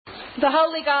The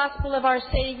Holy Gospel of our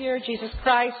Savior, Jesus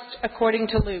Christ, according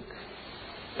to Luke.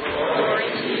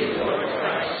 Glory to you, Lord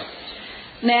Christ.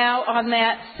 Now, on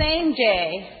that same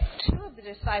day, 2 of the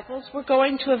disciples were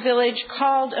going to a village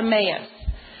called Emmaus,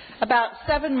 about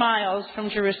 7 miles from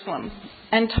Jerusalem,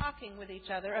 and talking with each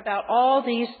other about all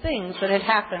these things that had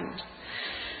happened.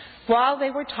 While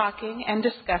they were talking and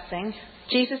discussing,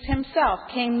 Jesus himself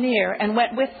came near and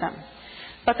went with them,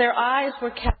 but their eyes were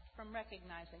kept from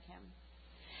recognizing him.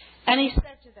 And he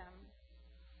said to them,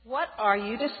 "What are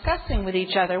you discussing with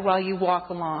each other while you walk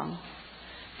along?"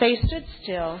 They stood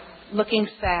still, looking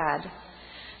sad.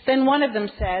 Then one of them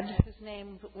said, whose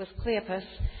name was Cleopas,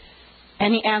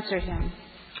 and he answered him,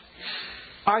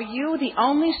 "Are you the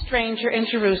only stranger in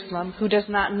Jerusalem who does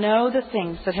not know the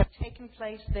things that have taken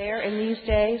place there in these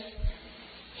days?"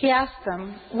 He asked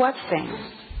them, "What things?"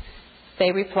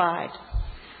 They replied,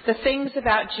 "The things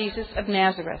about Jesus of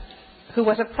Nazareth, who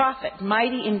was a prophet,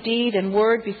 mighty in deed and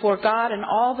word before God and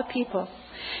all the people,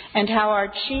 and how our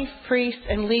chief priests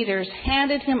and leaders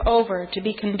handed him over to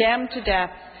be condemned to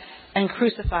death and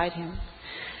crucified him.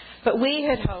 But we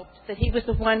had hoped that he was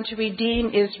the one to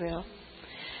redeem Israel.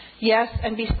 Yes,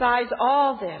 and besides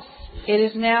all this, it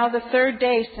is now the 3rd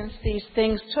day since these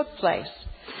things took place.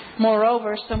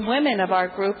 Moreover, some women of our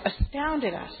group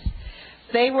astounded us.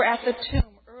 They were at the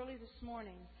tomb early this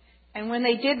morning, and when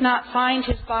they did not find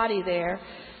his body there,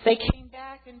 they came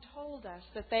back and told us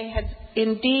that they had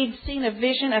indeed seen a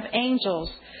vision of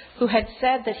angels who had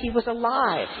said that he was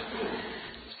alive.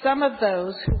 Some of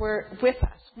those who were with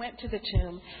us went to the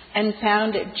tomb and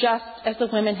found it just as the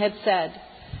women had said,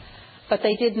 but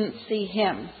they didn't see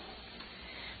him."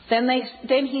 Then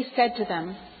he said to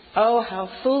them, "Oh, how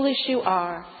foolish you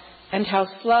are, and how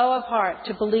slow of heart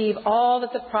to believe all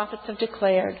that the prophets have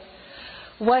declared.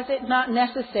 Was it not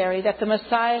necessary that the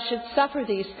Messiah should suffer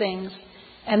these things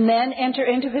and then enter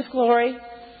into his glory?"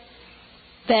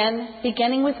 Then,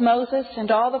 beginning with Moses and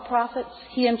all the prophets,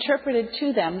 he interpreted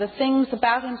to them the things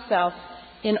about himself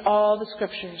in all the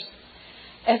Scriptures.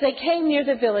 As they came near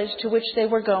the village to which they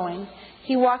were going,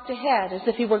 he walked ahead as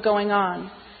if he were going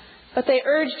on. But they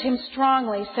urged him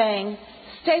strongly, saying,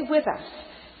 "Stay with us,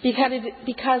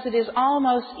 because it is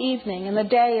almost evening and the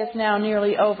day is now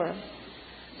nearly over."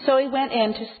 So he went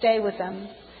in to stay with them.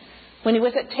 When he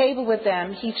was at table with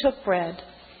them, he took bread,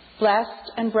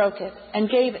 blessed and broke it, and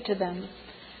gave it to them.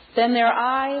 Then their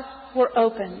eyes were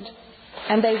opened,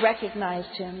 and they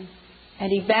recognized him,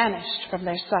 and he vanished from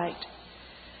their sight.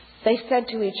 They said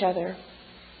to each other,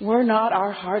 "Were not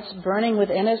our hearts burning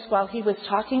within us while he was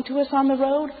talking to us on the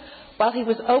road, while he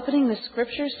was opening the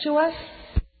Scriptures to us?"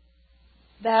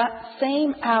 That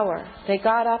same hour they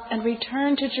got up and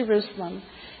returned to Jerusalem,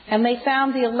 and they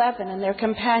found the 11 and their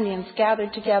companions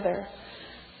gathered together.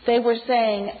 They were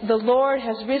saying, "The Lord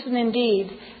has risen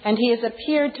indeed, and he has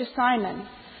appeared to Simon."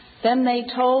 Then they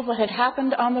told what had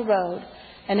happened on the road,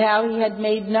 and how he had was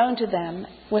made known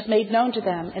to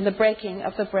them in the breaking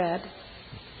of the bread.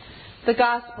 The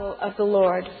Gospel of the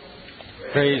Lord.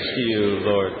 Praise to you,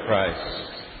 Lord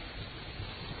Christ.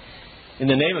 In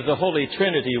the name of the Holy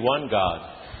Trinity, one God.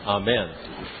 Amen.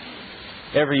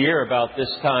 Every year about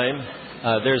this time,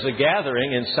 there's a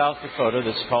gathering in South Dakota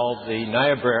that's called the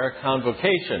Niobrara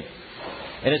Convocation.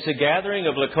 And it's a gathering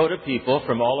of Lakota people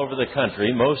from all over the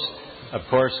country, most, of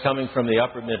course, coming from the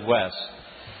upper Midwest.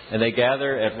 And they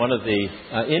gather at one of the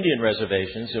Indian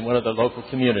reservations in one of the local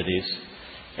communities.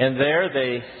 And there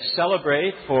they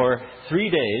celebrate for 3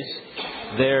 days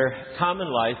their common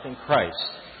life in Christ.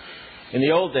 In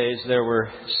the old days, there were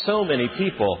so many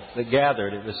people that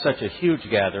gathered. It was such a huge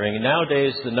gathering. And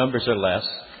nowadays, the numbers are less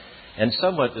and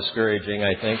somewhat discouraging,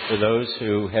 I think, for those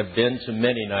who have been to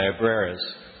many Niobraras.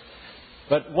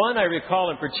 But one I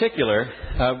recall in particular,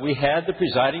 we had the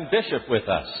presiding bishop with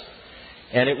us.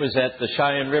 And it was at the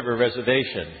Cheyenne River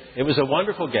Reservation. It was a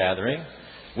wonderful gathering.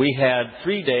 We had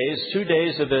 3 days, 2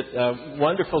 days of it,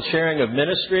 wonderful sharing of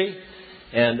ministry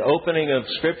and opening of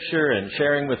Scripture and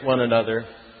sharing with one another.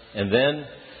 And then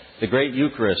the great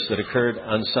Eucharist that occurred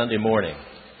on Sunday morning.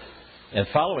 And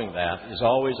following that is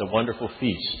always a wonderful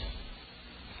feast.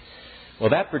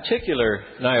 Well, that particular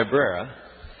Niobrara,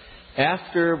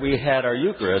 after we had our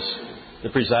Eucharist, the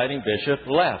presiding bishop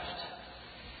left.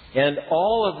 And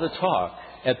all of the talk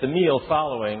at the meal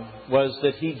following was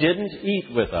that he didn't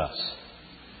eat with us.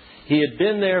 He had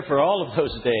been there for all of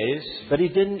those days, but he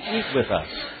didn't eat with us.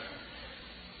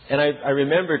 And I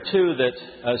remember, too,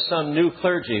 that some new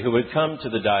clergy who would come to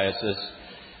the diocese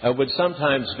would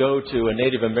sometimes go to a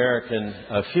Native American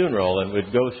funeral and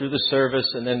would go through the service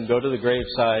and then go to the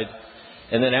graveside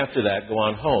and then after that go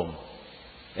on home.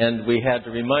 And we had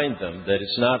to remind them that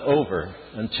it's not over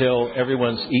until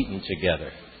everyone's eaten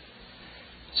together.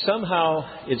 Somehow,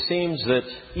 it seems that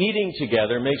eating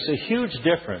together makes a huge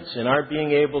difference in our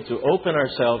being able to open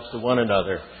ourselves to one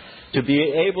another, to be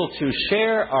able to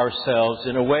share ourselves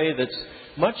in a way that's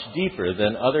much deeper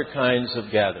than other kinds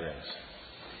of gatherings.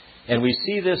 And we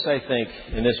see this, I think,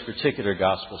 in this particular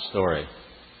gospel story.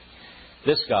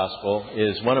 This gospel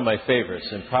is one of my favorites,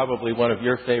 and probably one of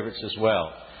your favorites as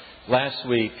well. Last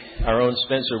week, our own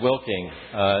Spencer Wilking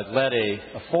led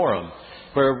a forum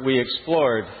where we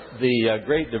explored the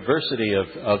great diversity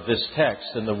of this text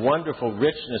and the wonderful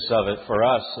richness of it for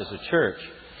us as a church.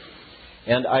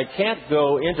 And I can't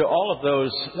go into all of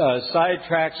those side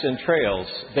tracks and trails.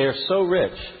 They are so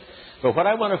rich. But what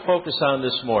I want to focus on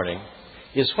this morning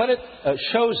is what it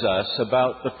shows us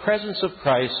about the presence of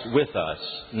Christ with us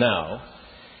now,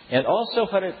 and also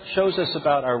what it shows us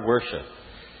about our worship,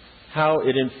 how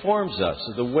it informs us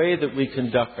of the way that we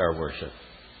conduct our worship.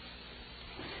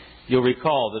 You'll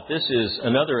recall that this is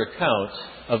another account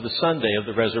of the Sunday of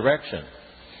the resurrection.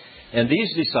 And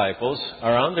these disciples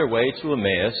are on their way to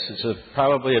Emmaus. It's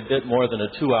probably a bit more than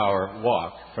a 2-hour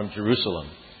walk from Jerusalem.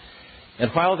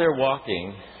 And while they're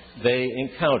walking, they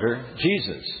encounter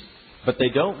Jesus, but they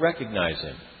don't recognize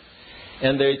him.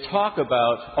 And they talk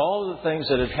about all the things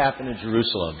that had happened in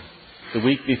Jerusalem the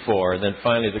week before, and then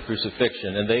finally the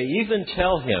crucifixion. And they even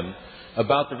tell him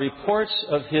about the reports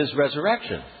of his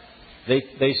resurrection.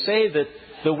 They say that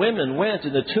the women went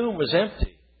and the tomb was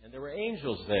empty, and there were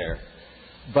angels there.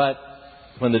 But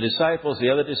when the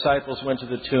other disciples went to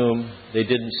the tomb, they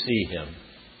didn't see him.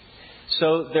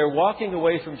 So they're walking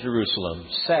away from Jerusalem,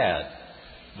 sad,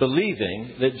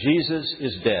 believing that Jesus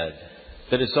is dead,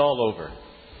 that it's all over.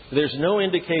 There's no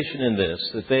indication in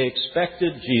this that they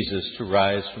expected Jesus to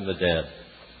rise from the dead.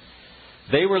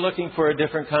 They were looking for a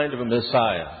different kind of a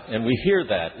Messiah, and we hear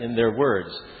that in their words.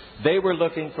 They were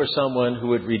looking for someone who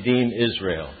would redeem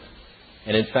Israel.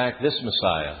 And in fact, this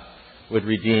Messiah would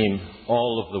redeem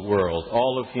all of the world,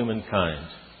 all of humankind.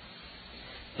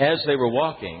 As they were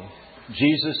walking,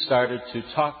 Jesus started to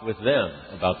talk with them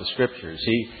about the Scriptures.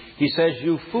 He says,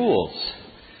 "You fools."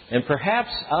 And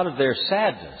perhaps out of their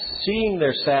sadness, seeing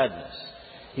their sadness,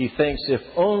 he thinks, if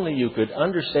only you could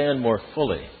understand more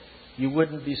fully, you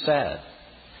wouldn't be sad.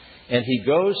 And he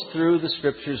goes through the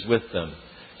Scriptures with them,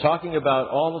 talking about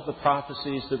all of the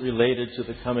prophecies that related to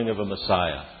the coming of a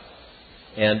Messiah.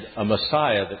 And a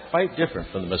Messiah that's quite different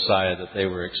from the Messiah that they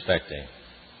were expecting.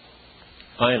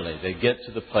 Finally, they get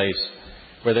to the place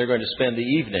where they're going to spend the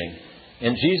evening,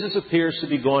 and Jesus appears to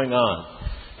be going on.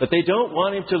 But they don't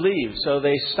want him to leave, so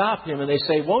they stop him and they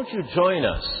say, "Won't you join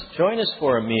us? Join us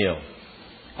for a meal,"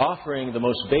 offering the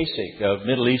most basic of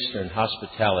Middle Eastern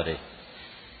hospitality.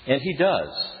 And he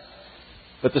does.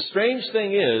 But the strange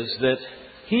thing is that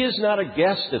he is not a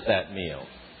guest at that meal.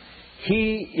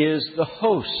 He is the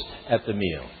host at the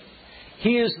meal.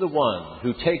 He is the one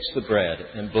who takes the bread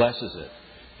and blesses it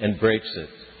and breaks it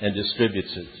and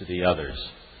distributes it to the others.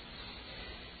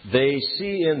 They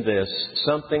see in this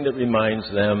something that reminds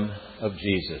them of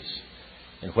Jesus.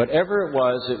 And whatever it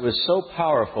was so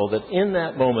powerful that in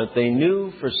that moment they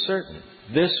knew for certain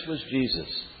this was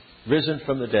Jesus, risen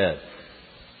from the dead.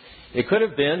 It could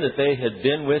have been that they had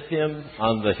been with him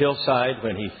on the hillside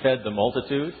when he fed the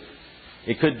multitude.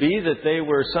 It could be that they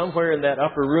were somewhere in that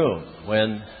upper room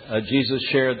when Jesus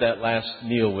shared that last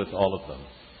meal with all of them.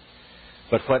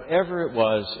 But whatever it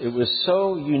was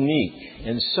so unique,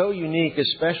 and so unique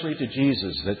especially to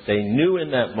Jesus, that they knew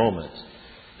in that moment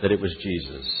that it was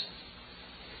Jesus.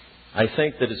 I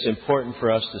think that it's important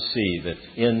for us to see that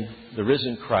in the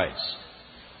risen Christ,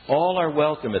 all are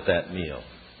welcome at that meal.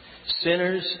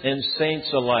 Sinners and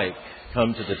saints alike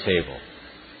come to the table.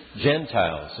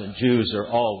 Gentiles and Jews are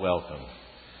all welcome.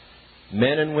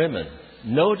 Men and women,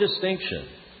 no distinction,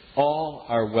 all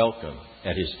are welcome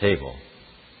at his table.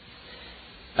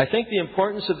 I think the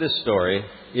importance of this story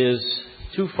is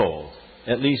twofold.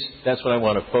 At least that's what I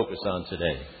want to focus on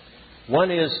today.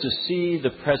 One is to see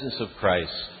the presence of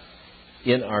Christ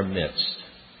in our midst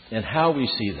and how we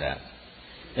see that.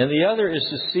 And the other is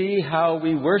to see how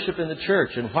we worship in the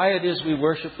church and why it is we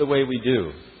worship the way we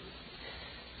do.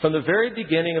 From the very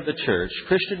beginning of the church,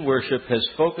 Christian worship has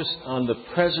focused on the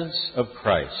presence of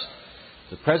Christ.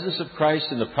 The presence of Christ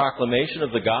in the proclamation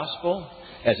of the gospel,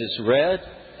 as it's read,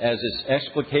 as it's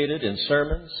explicated in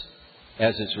sermons,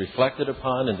 as it's reflected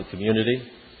upon in the community,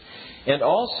 and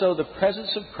also the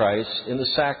presence of Christ in the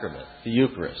sacrament, the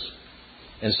Eucharist.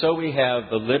 And so we have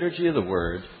the liturgy of the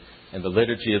Word and the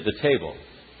liturgy of the table.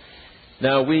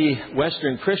 Now, we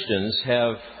Western Christians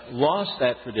have lost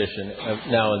that tradition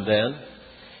now and then,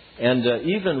 And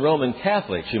even Roman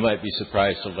Catholics, you might be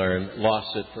surprised to learn,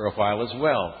 lost it for a while as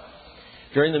well.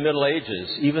 During the Middle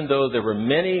Ages, even though there were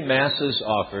many Masses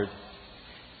offered,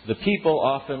 the people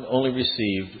often only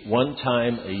received one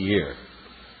time a year.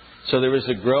 So there was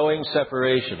a growing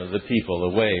separation of the people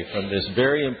away from this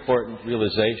very important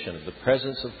realization of the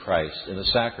presence of Christ in the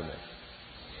sacrament.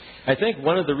 I think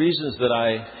one of the reasons that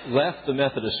I left the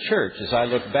Methodist Church, as I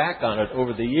look back on it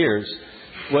over the years,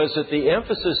 was that the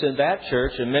emphasis in that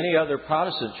church and many other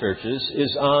Protestant churches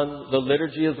is on the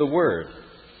liturgy of the Word,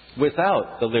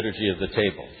 without the liturgy of the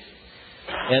table.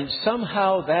 And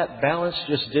somehow that balance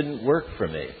just didn't work for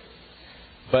me.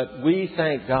 But we,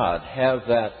 thank God, have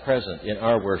that present in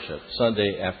our worship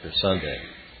Sunday after Sunday.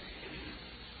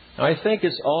 Now, I think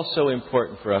it's also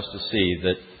important for us to see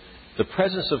that the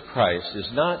presence of Christ is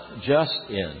not just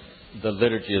in the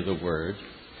liturgy of the Word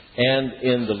and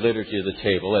in the liturgy of the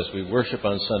table as we worship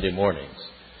on Sunday mornings,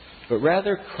 but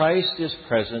rather Christ is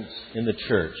present in the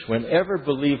church whenever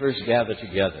believers gather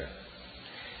together.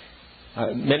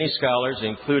 Many scholars,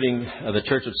 including the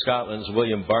Church of Scotland's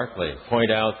William Barclay,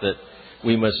 point out that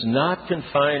we must not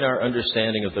confine our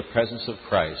understanding of the presence of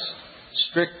Christ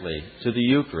strictly to the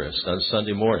Eucharist on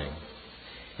Sunday morning.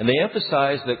 And they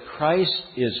emphasize that Christ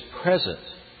is present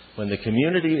when the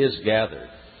community is gathered.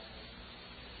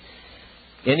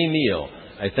 Any meal,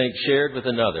 I think, shared with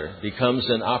another becomes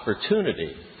an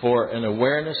opportunity for an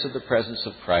awareness of the presence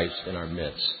of Christ in our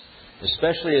midst,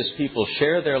 especially as people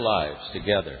share their lives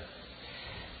together.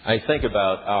 I think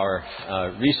about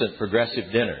our recent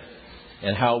progressive dinner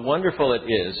and how wonderful it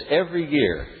is every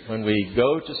year when we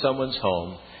go to someone's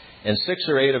home and 6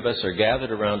 or 8 of us are gathered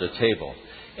around a table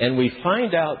and we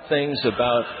find out things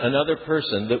about another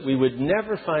person that we would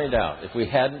never find out if we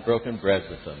hadn't broken bread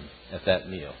with them at that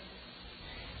meal.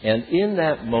 And in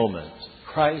that moment,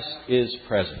 Christ is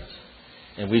present.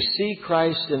 And we see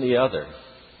Christ in the other.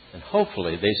 And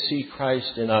hopefully they see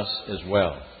Christ in us as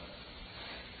well.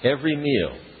 Every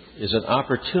meal is an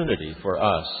opportunity for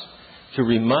us to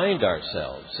remind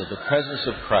ourselves of the presence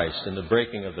of Christ in the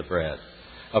breaking of the bread.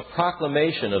 A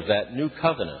proclamation of that new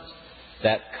covenant.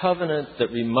 That covenant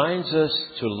that reminds us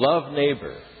to love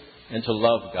neighbor and to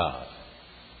love God.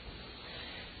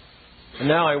 And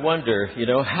now I wonder,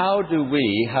 how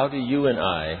do you and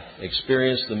I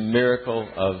experience the miracle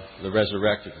of the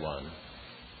resurrected one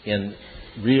in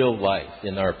real life,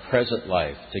 in our present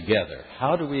life together?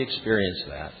 How do we experience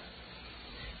that?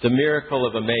 The miracle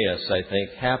of Emmaus, I think,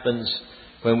 happens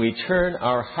when we turn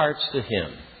our hearts to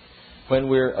Him, when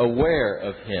we're aware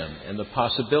of Him and the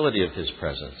possibility of His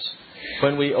presence,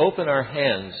 when we open our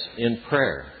hands in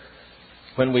prayer,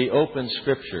 when we open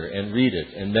Scripture and read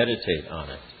it and meditate on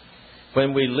it,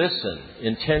 when we listen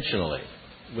intentionally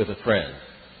with a friend,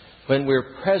 when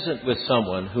we're present with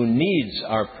someone who needs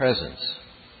our presence.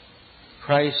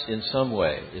 Christ in some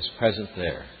way is present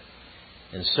there.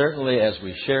 And certainly as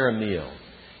we share a meal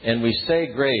and we say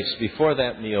grace before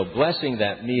that meal, blessing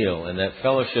that meal and that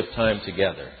fellowship time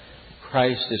together,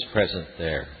 Christ is present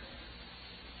there.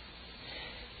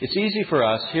 It's easy for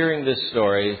us, hearing this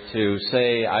story, to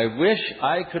say, I wish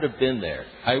I could have been there.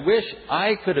 I wish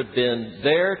I could have been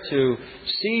there to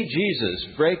see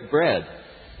Jesus break bread.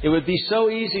 It would be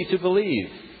so easy to believe.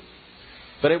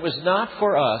 But it was not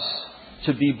for us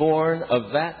to be born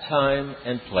of that time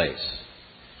and place,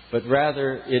 but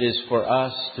rather it is for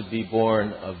us to be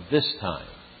born of this time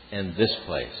and this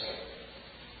place.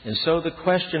 And so the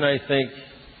question, I think,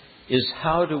 is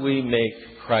how do we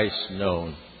make Christ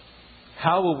known?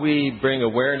 How will we bring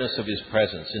awareness of His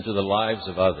presence into the lives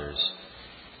of others?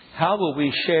 How will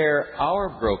we share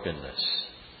our brokenness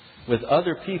with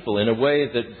other people in a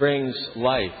way that brings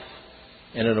life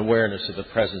and an awareness of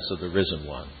the presence of the risen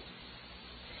one?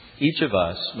 Each of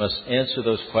us must answer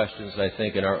those questions, I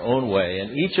think, in our own way,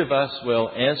 and each of us will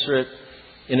answer it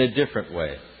in a different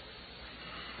way.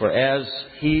 For as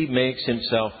He makes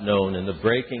Himself known in the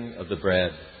breaking of the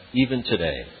bread, even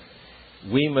today,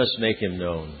 we must make Him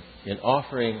known in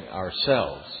offering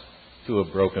ourselves to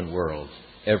a broken world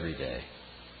every day.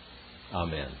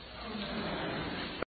 Amen.